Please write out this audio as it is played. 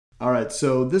All right,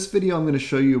 so this video I'm going to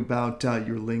show you about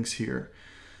your links here.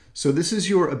 So this is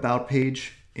your about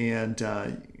page, and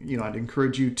I'd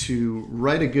encourage you to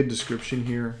write a good description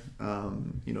here.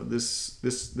 This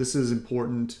is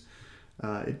important.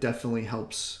 It definitely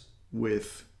helps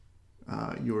with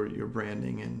your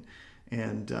branding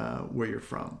and where you're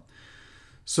from.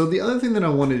 So the other thing that I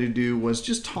wanted to do was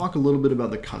just talk a little bit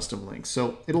about the custom links.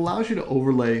 So it allows you to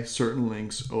overlay certain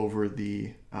links over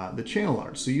the channel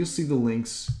art. So you'll see the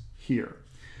links here.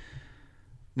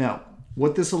 Now,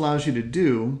 what this allows you to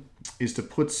do is to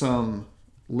put some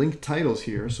link titles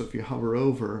here. So if you hover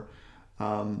over,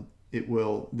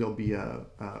 there'll be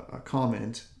a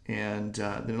comment, and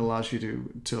then it allows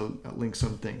you to link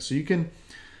some things. So you can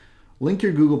link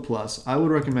your Google+. I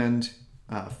would recommend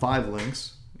 5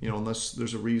 links, unless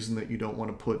there's a reason that you don't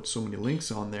want to put so many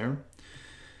links on there.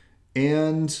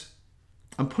 And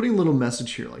I'm putting a little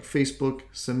message here, like Facebook,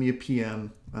 send me a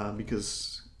PM,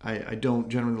 because I don't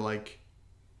generally like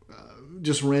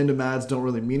just random ads don't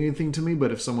really mean anything to me.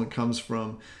 But if someone comes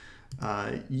from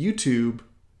YouTube,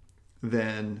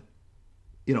 then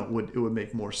it would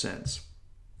make more sense.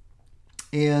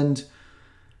 And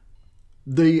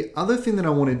the other thing that I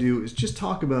want to do is just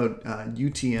talk about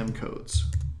UTM codes.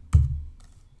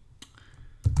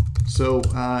 So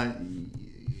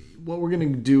what we're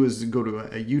going to do is go to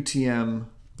a UTM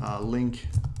link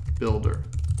builder.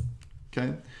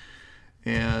 Okay.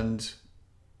 And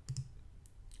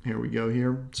here we go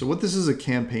here. So what this is a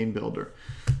campaign builder.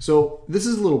 So this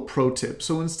is a little pro tip.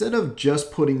 So instead of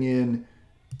just putting in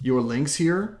your links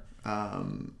here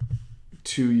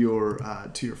to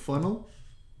your funnel,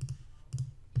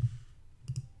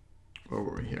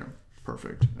 over here.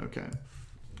 Perfect. Okay.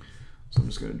 So I'm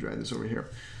just going to drag this over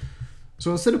here. So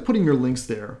instead of putting your links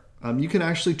there, you can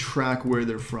actually track where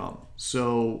they're from.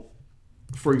 So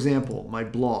for example, my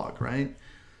blog, right?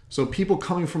 So people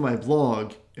coming from my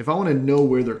blog, if I want to know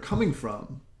where they're coming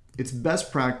from, it's best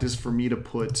practice for me to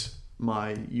put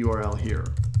my URL here.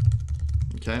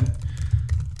 Okay.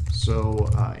 So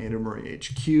Andrew Murray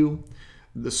HQ.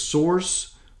 The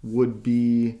source would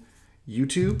be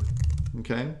YouTube.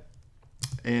 Okay.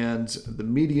 And the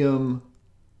medium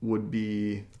would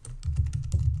be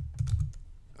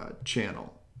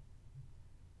channel.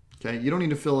 Okay, you don't need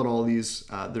to fill out all these.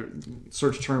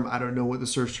 Search term, I don't know what the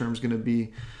search term is going to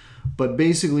be, but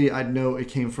basically I'd know it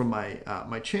came from my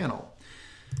my channel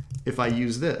if I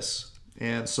use this.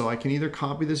 And so I can either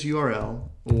copy this URL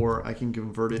or I can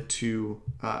convert it to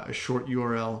a short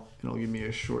URL, and it'll give me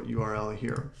a short URL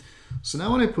here. So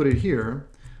now when I put it here,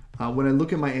 when I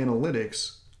look at my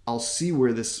analytics, I'll see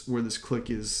where this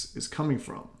click is coming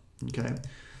from. Okay,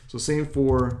 so same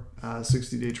for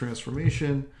 60-day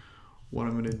transformation. What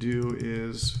I'm going to do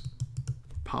is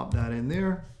pop that in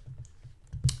there,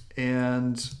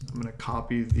 and I'm going to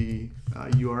copy the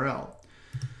URL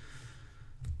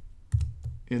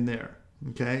in there.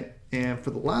 Okay, and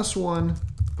for the last one,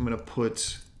 I'm going to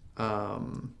put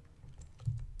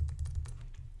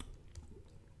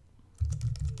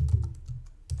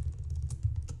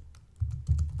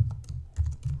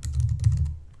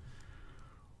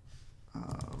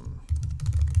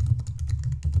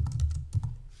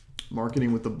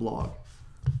marketing with the blog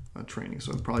training.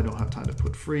 So I probably don't have time to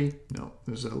put free. No,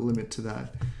 there's a limit to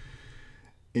that.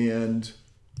 And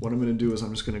what I'm going to do is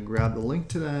I'm just going to grab the link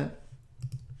to that,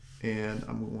 and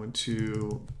I'm going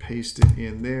to paste it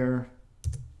in there.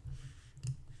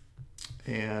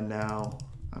 And now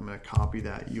I'm going to copy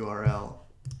that URL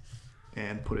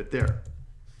and put it there.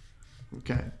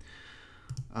 Okay.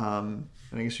 And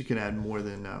I guess you can add more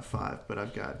than 5, but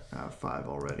I've got 5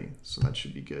 already, so that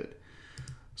should be good.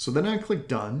 So then I click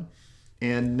done,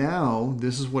 and now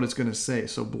this is what it's going to say.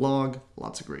 So blog,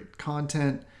 lots of great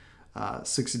content,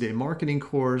 60-day marketing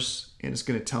course, and it's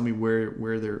going to tell me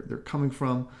where they're coming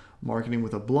from. Marketing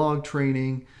with a blog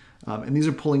training, and these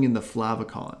are pulling in the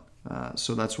favicon.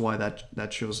 So that's why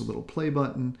that shows a little play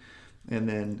button, and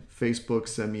then Facebook,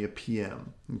 send me a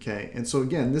PM. Okay, and so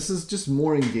again, this is just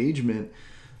more engagement.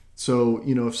 So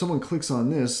if someone clicks on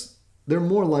this, they're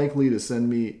more likely to send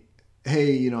me,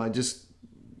 hey, I just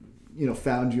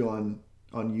found you on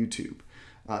YouTube.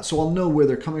 So I'll know where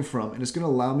they're coming from, and it's going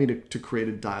to allow me to create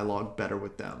a dialogue better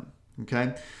with them.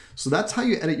 Okay, so that's how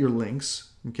you edit your links.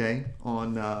 Okay,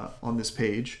 on this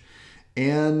page,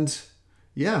 and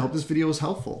yeah, I hope this video was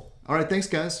helpful. All right, thanks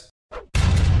guys.